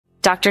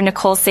Dr.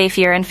 Nicole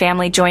Saphier and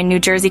family joined New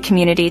Jersey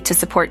community to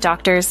support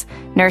doctors,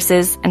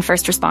 nurses, and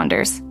first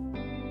responders.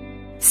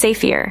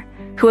 Saphier,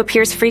 who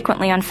appears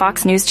frequently on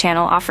Fox News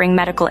Channel offering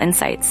medical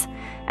insights,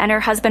 and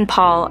her husband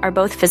Paul are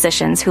both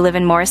physicians who live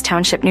in Morris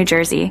Township, New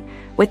Jersey,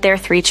 with their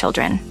 3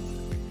 children.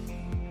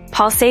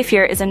 Paul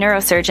Saphier is a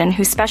neurosurgeon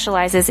who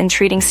specializes in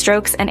treating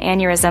strokes and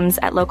aneurysms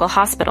at local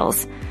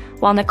hospitals,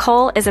 while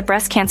Nicole is a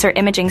breast cancer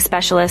imaging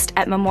specialist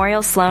at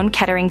Memorial Sloan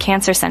Kettering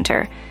Cancer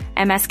Center,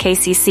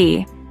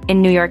 MSKCC,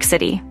 in New York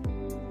City.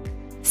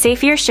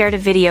 Saphier shared a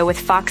video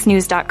with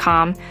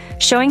FoxNews.com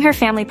showing her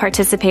family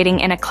participating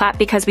in a Clap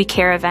Because We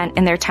Care event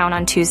in their town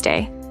on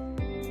Tuesday.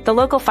 The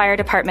local fire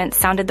department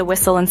sounded the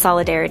whistle in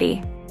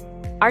solidarity.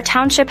 "Our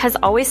township has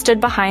always stood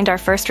behind our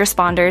first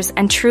responders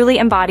and truly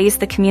embodies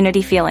the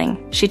community feeling,"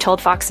 she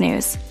told Fox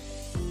News.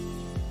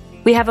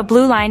 "We have a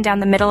blue line down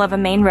the middle of a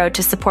main road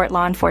to support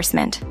law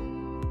enforcement.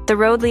 The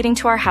road leading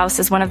to our house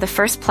is one of the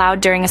first plowed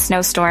during a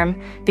snowstorm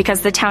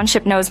because the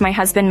township knows my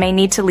husband may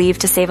need to leave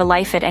to save a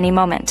life at any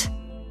moment."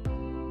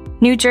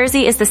 New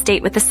Jersey is the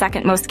state with the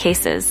second most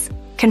cases,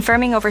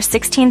 confirming over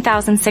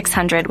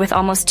 16,600 with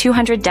almost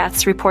 200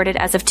 deaths reported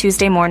as of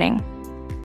Tuesday morning.